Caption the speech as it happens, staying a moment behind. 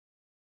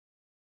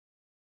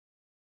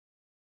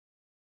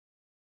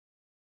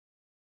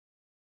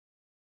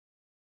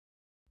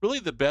Really,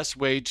 the best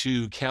way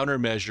to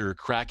countermeasure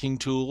cracking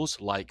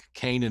tools like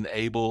Cain and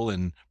Abel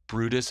and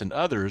Brutus and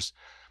others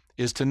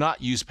is to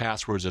not use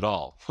passwords at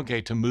all.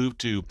 Okay, to move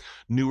to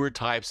newer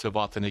types of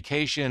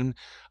authentication,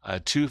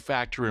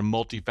 two-factor and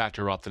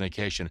multi-factor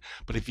authentication.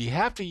 But if you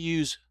have to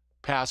use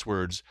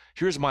passwords,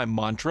 here's my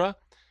mantra: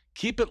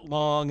 keep it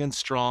long and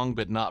strong,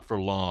 but not for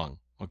long.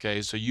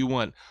 Okay, so you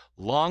want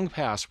long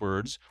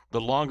passwords.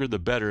 The longer, the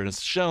better. And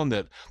it's shown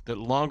that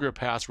longer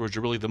passwords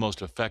are really the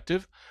most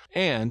effective,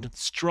 and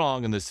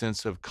strong in the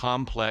sense of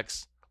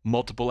complex,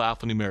 multiple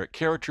alphanumeric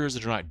characters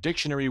that are not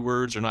dictionary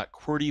words or not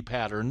QWERTY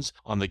patterns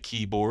on the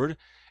keyboard,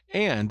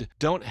 and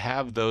don't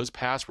have those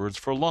passwords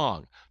for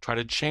long. Try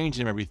to change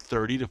them every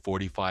 30 to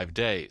 45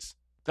 days.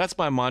 That's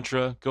my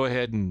mantra. Go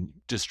ahead and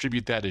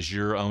distribute that as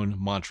your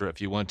own mantra if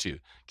you want to.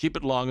 Keep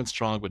it long and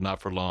strong, but not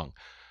for long.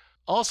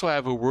 Also, I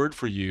have a word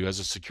for you as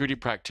a security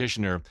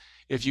practitioner.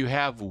 If you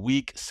have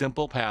weak,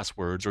 simple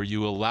passwords, or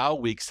you allow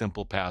weak,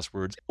 simple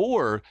passwords,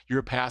 or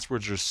your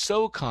passwords are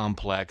so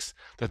complex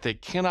that they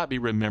cannot be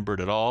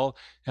remembered at all,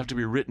 have to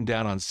be written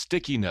down on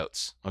sticky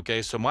notes.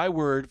 Okay, so my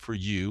word for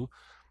you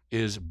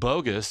is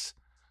bogus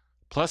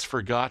plus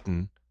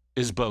forgotten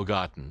is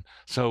bogotten.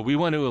 So we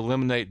want to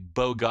eliminate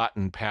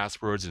bogotten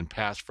passwords and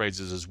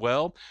passphrases as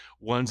well,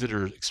 ones that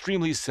are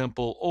extremely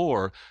simple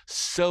or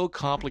so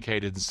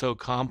complicated and so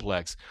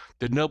complex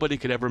that nobody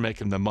could ever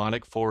make a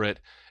mnemonic for it,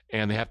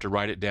 and they have to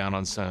write it down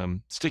on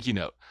some sticky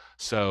note.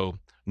 So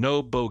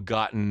no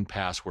bogotten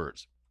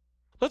passwords.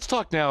 Let's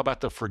talk now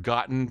about the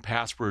forgotten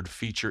password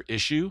feature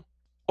issue,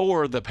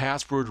 or the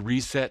password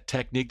reset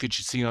technique that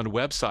you see on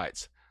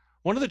websites.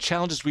 One of the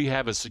challenges we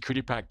have as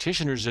security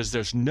practitioners is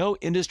there's no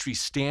industry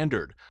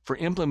standard for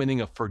implementing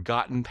a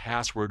forgotten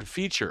password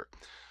feature.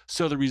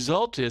 So the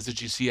result is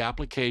that you see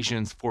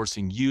applications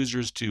forcing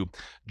users to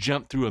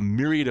jump through a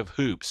myriad of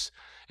hoops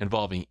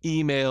involving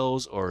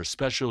emails or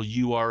special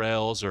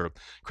URLs, or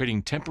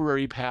creating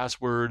temporary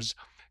passwords,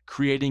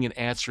 creating and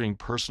answering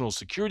personal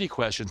security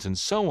questions, and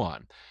so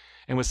on.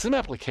 And with some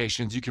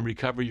applications, you can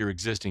recover your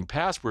existing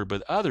password,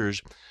 but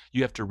others,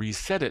 you have to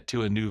reset it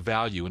to a new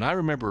value. And I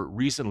remember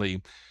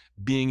recently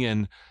being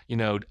in,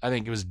 I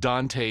think it was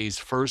Dante's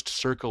first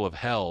circle of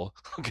hell,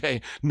 okay,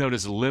 known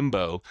as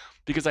limbo,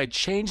 because I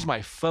changed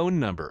my phone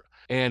number.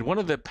 And one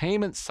of the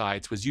payment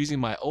sites was using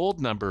my old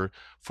number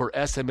for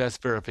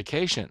SMS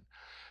verification.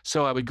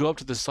 So I would go up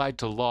to the site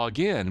to log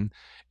in,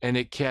 and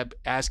it kept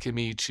asking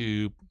me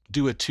to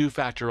do a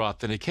two-factor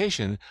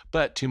authentication,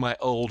 but to my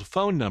old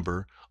phone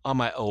number on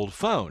my old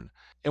phone.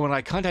 And when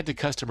I contacted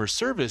customer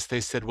service, they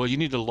said, well, you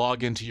need to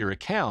log into your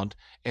account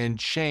and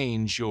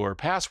change your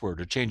password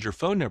or change your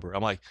phone number.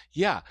 I'm like,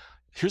 yeah,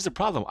 here's the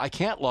problem. I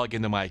can't log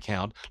into my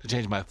account to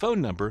change my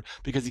phone number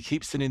because it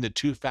keeps sending the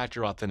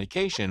two-factor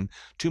authentication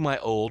to my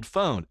old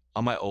phone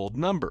on my old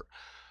number.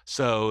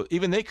 So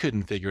even they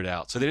couldn't figure it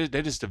out. So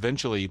they just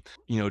eventually,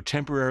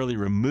 temporarily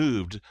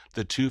removed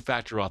the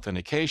two-factor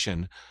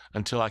authentication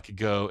until I could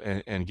go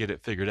and get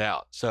it figured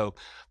out. So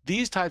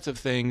these types of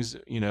things,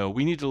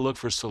 we need to look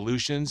for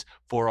solutions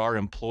for our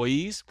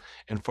employees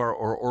and for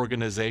our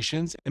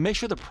organizations, and make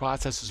sure the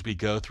processes we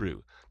go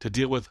through to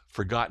deal with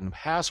forgotten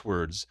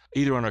passwords,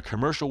 either on our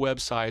commercial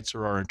websites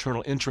or our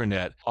internal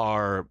intranet,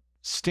 are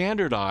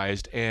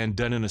standardized and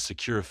done in a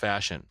secure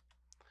fashion.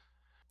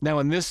 Now,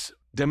 in this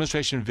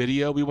demonstration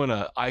video, we want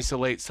to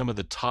isolate some of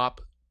the top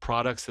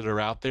products that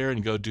are out there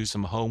and go do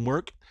some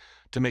homework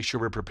to make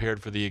sure we're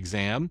prepared for the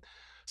exam.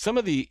 Some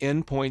of the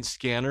endpoint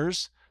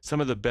scanners,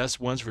 some of the best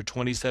ones for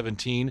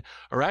 2017,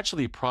 are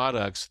actually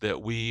products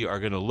that we are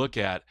going to look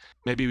at,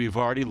 maybe we've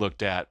already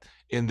looked at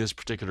in this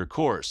particular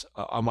course.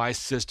 On my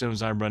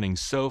systems, I'm running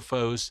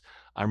Sophos,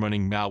 I'm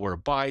running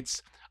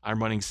Malwarebytes,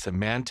 I'm running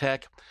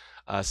Symantec.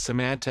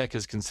 Symantec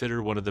is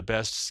considered one of the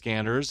best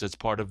scanners. It's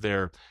part of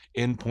their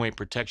endpoint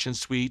protection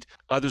suite.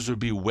 Others would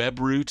be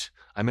WebRoot.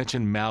 I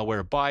mentioned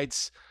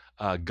Malwarebytes.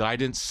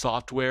 Guidance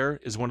Software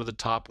is one of the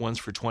top ones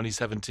for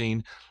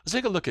 2017. Let's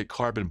take a look at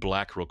Carbon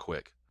Black real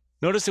quick.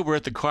 Notice that we're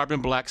at the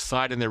Carbon Black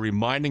site, and they're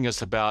reminding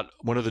us about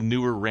one of the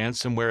newer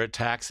ransomware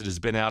attacks that has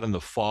been out in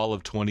the fall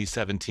of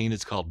 2017.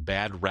 It's called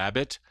Bad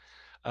Rabbit.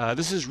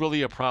 This is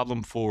really a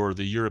problem for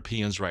the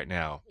Europeans right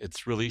now.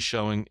 It's really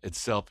showing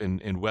itself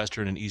in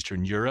Western and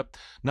Eastern Europe,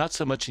 not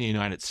so much in the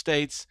United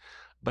States,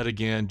 but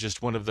again,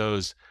 just one of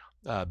those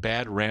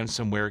bad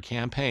ransomware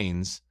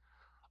campaigns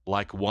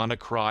like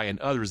WannaCry and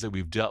others that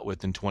we've dealt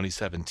with in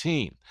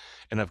 2017.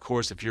 And of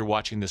course, if you're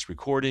watching this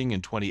recording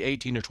in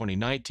 2018 or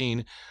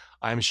 2019,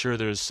 I'm sure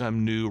there's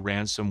some new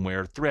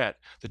ransomware threat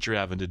that you're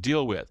having to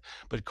deal with.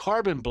 But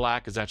Carbon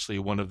Black is actually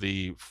one of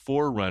the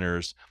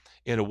forerunners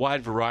in a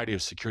wide variety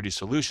of security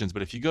solutions.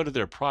 But if you go to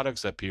their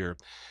products up here,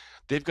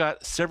 they've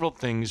got several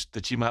things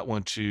that you might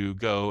want to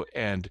go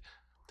and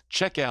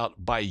check out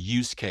by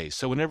use case.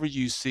 So whenever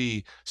you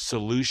see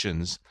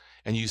solutions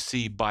and you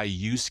see by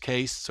use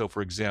case, so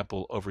for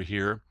example, over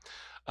here,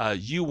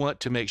 you want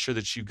to make sure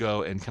that you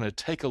go and kind of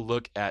take a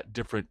look at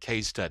different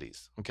case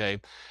studies, okay?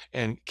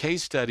 And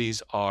case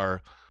studies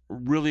are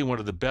really one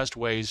of the best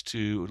ways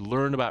to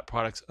learn about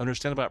products,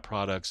 understand about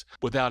products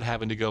without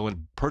having to go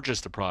and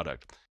purchase the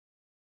product.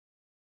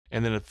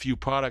 And then a few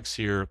products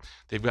here.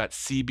 They've got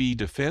CB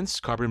Defense,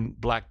 Carbon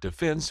Black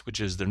Defense, which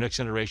is their next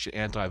generation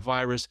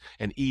antivirus,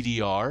 and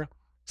EDR.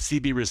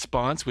 CB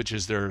Response, which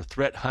is their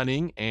threat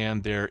hunting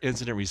and their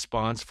incident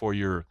response for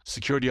your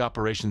Security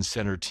Operations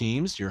Center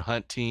teams, your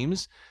hunt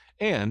teams,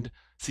 and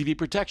CB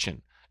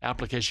Protection,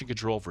 application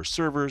control for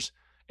servers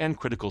and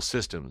critical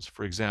systems.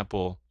 For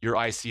example, your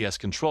ICS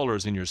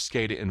controllers in your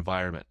SCADA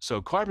environment.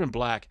 So Carbon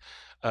Black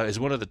is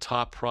one of the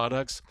top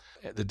products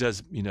that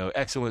does,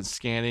 excellent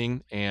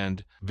scanning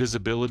and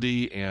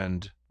visibility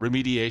and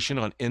remediation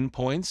on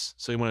endpoints.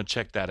 So you want to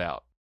check that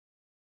out.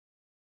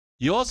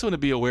 You also want to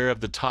be aware of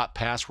the top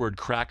password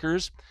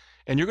crackers,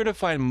 and you're going to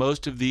find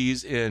most of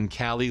these in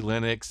Kali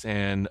Linux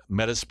and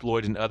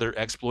Metasploit and other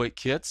exploit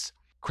kits.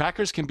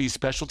 Crackers can be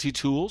specialty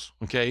tools,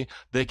 okay?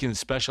 They can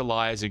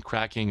specialize in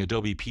cracking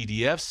Adobe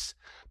PDFs.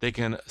 They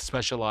can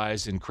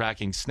specialize in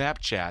cracking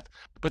Snapchat.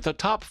 But the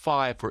top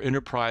 5 for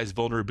enterprise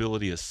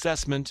vulnerability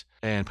assessment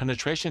and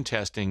penetration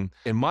testing,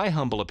 in my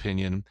humble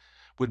opinion,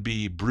 would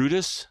be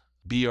Brutus,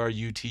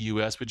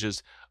 Brutus, which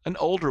is an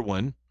older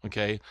one,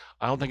 okay?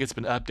 I don't think it's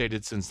been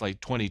updated since like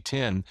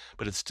 2010,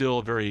 but it's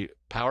still very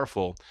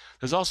powerful.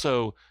 There's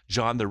also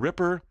John the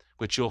Ripper,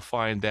 which you'll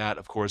find that,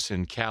 of course,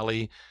 in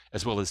Kali,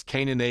 as well as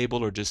Cain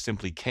Enable or just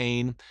simply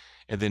Cain,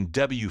 and then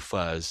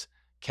WFuzz,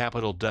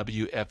 capital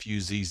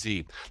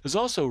WFUZZ. There's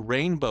also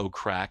Rainbow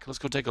Crack. Let's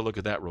go take a look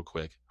at that real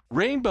quick.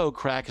 Rainbow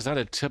Crack is not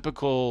a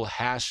typical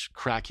hash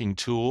cracking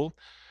tool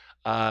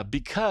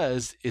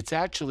because it's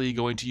actually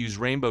going to use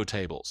rainbow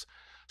tables.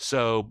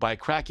 So by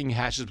cracking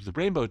hashes with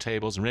rainbow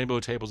tables, and rainbow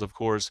tables, of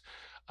course,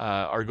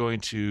 are going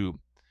to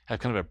have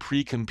kind of a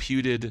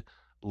pre-computed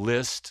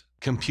list,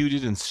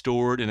 computed and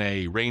stored in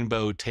a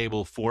rainbow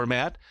table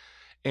format.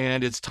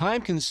 And it's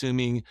time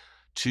consuming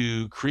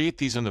to create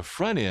these on the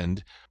front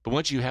end, but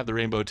once you have the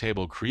rainbow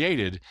table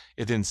created,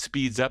 it then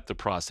speeds up the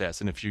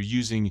process. And if you're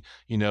using,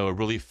 a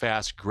really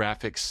fast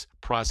graphics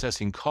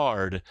processing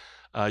card,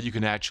 you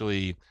can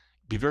actually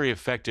be very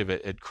effective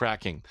at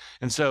cracking.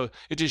 And so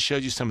it just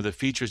shows you some of the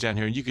features down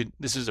here. And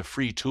this is a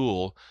free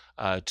tool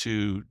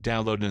to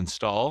download and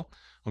install.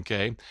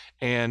 Okay.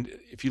 And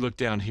if you look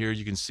down here,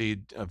 you can see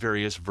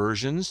various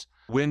versions,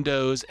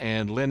 Windows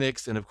and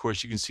Linux. And of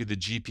course, you can see the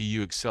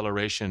GPU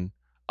acceleration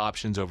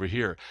options over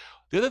here.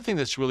 The other thing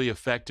that's really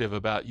effective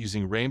about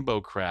using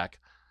Rainbow Crack,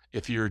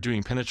 if you're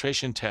doing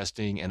penetration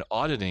testing and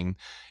auditing,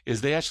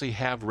 is they actually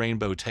have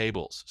rainbow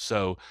tables.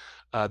 So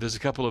there's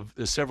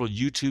several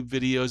YouTube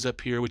videos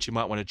up here which you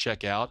might want to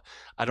check out.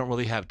 I don't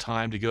really have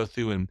time to go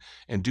through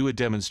and do a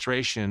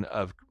demonstration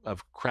of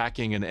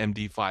cracking an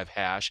MD5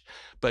 hash,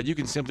 but you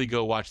can simply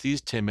go watch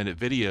these 10-minute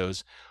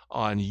videos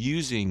on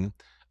using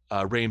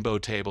rainbow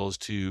tables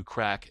to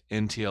crack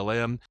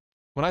NTLM.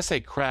 When I say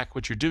crack,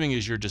 what you're doing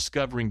is you're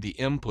discovering the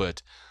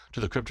input to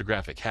the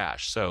cryptographic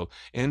hash. So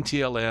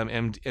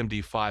NTLM,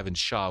 MD5, and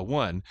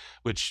SHA-1,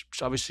 which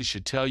obviously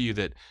should tell you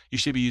that you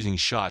should be using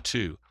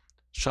SHA-2,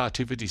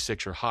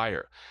 SHA-256 or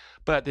higher.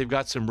 But they've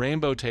got some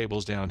rainbow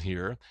tables down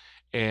here,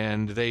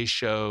 and they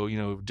show,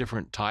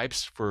 different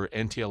types for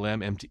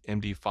NTLM,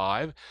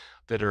 MD5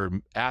 that are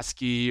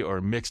ASCII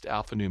or mixed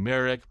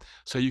alphanumeric.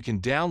 So you can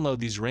download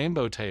these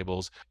rainbow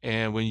tables,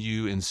 and when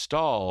you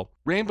install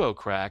Rainbow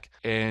Crack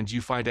and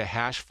you find a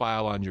hash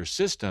file on your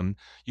system,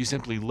 you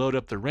simply load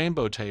up the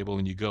rainbow table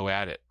and you go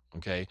at it,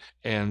 okay?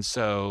 And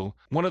so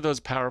one of those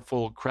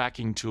powerful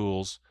cracking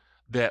tools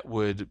that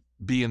would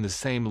be in the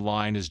same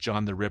line as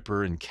John the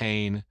Ripper and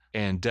Cain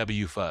and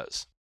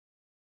WFuzz.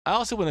 I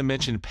also want to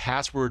mention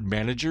password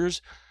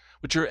managers,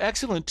 which are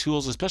excellent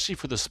tools, especially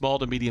for the small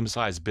to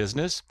medium-sized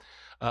business.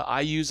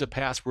 I use a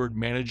password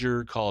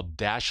manager called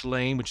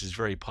Dashlane, which is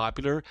very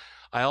popular.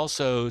 I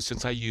also,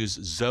 since I use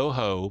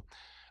Zoho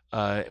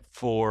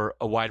for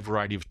a wide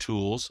variety of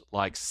tools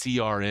like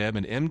CRM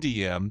and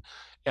MDM,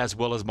 as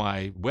well as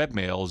my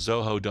webmail,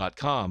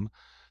 zoho.com,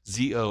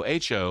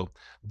 ZOHO,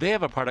 they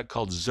have a product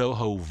called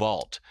Zoho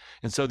Vault.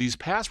 And so these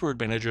password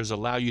managers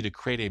allow you to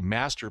create a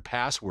master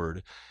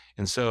password.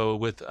 And so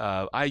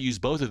I use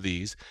both of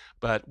these,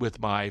 but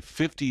with my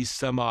 50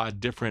 some odd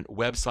different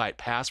website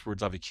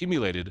passwords I've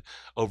accumulated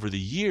over the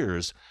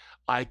years,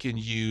 I can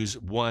use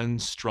one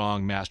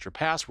strong master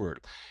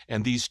password.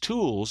 And these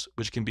tools,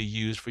 which can be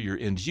used for your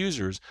end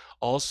users,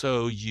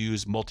 also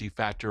use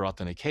multi-factor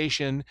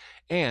authentication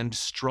and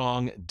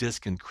strong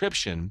disk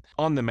encryption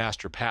on the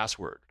master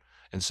password.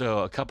 And so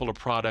a couple of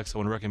products I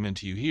want to recommend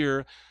to you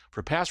here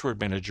for password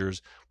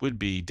managers would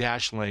be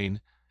Dashlane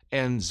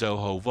and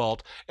Zoho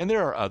Vault. And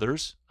there are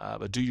others,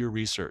 but do your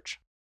research.